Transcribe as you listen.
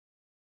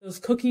those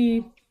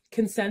cookie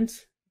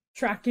consent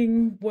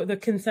tracking, what the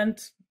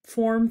consent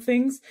form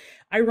things,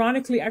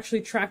 ironically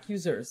actually track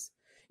users,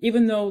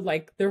 even though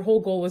like their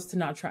whole goal was to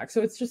not track.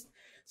 So it's just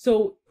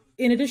so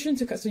in addition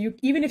to so you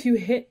even if you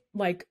hit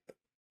like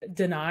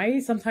deny,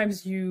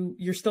 sometimes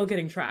you're still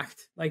getting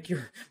tracked. Like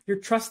you're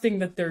trusting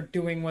that they're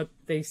doing what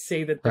they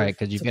say that they're Right,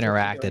 because you've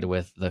interacted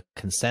with the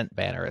consent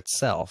banner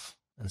itself,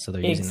 and so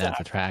they're using that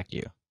to track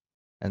you.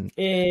 And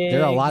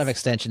there are a lot of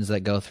extensions that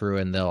go through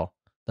and they'll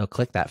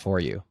click that for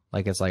you,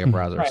 like it's like a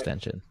browser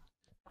extension,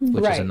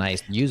 which is a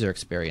nice user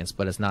experience,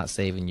 but it's not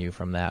saving you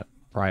from that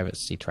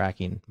privacy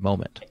tracking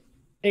moment.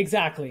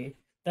 Exactly.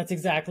 That's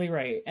exactly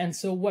right. And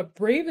so what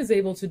Brave is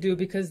able to do,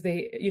 because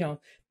they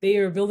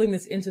are building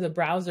this into the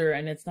browser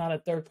and it's not a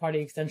third-party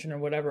extension or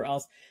whatever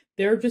else,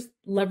 they're just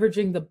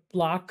leveraging the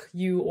block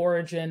U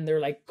origin. They're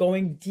like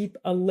going deep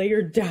a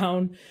layer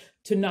down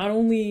to not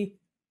only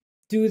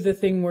do the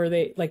thing where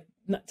they like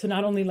to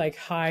not only like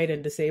hide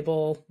and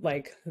disable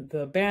like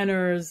the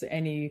banners,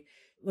 any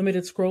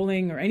limited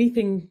scrolling or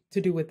anything to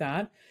do with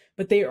that,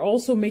 but they are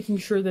also making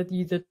sure that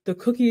the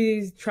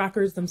cookies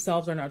trackers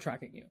themselves are not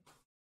tracking you,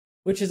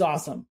 which is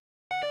awesome.